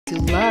to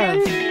love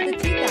the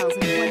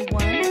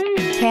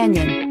 2021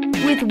 Canyon.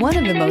 With one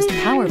of the most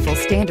powerful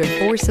standard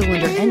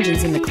 4-cylinder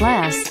engines in the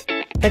class,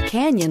 the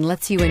Canyon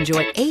lets you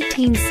enjoy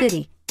 18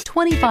 city,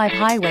 25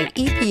 highway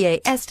EPA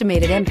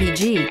estimated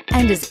MPG,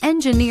 and is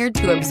engineered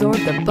to absorb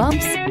the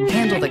bumps,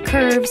 handle the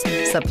curves,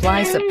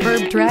 supply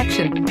superb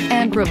traction,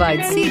 and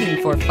provide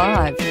seating for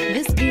 5.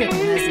 This vehicle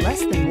has less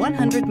than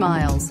 100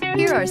 miles.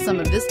 Here are some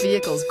of this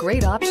vehicle's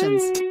great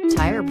options: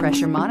 tire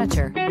pressure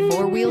monitor,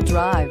 4-wheel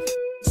drive,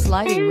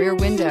 sliding rear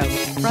window,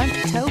 front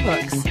tow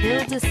hooks,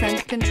 hill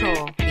descent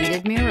control,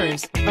 heated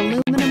mirrors,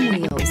 aluminum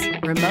wheels,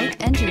 remote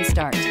engine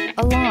start,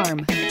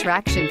 alarm,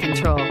 traction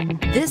control.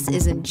 This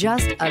isn't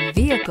just a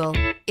vehicle,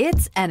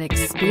 it's an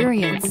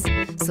experience.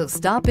 So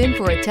stop in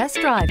for a test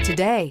drive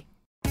today.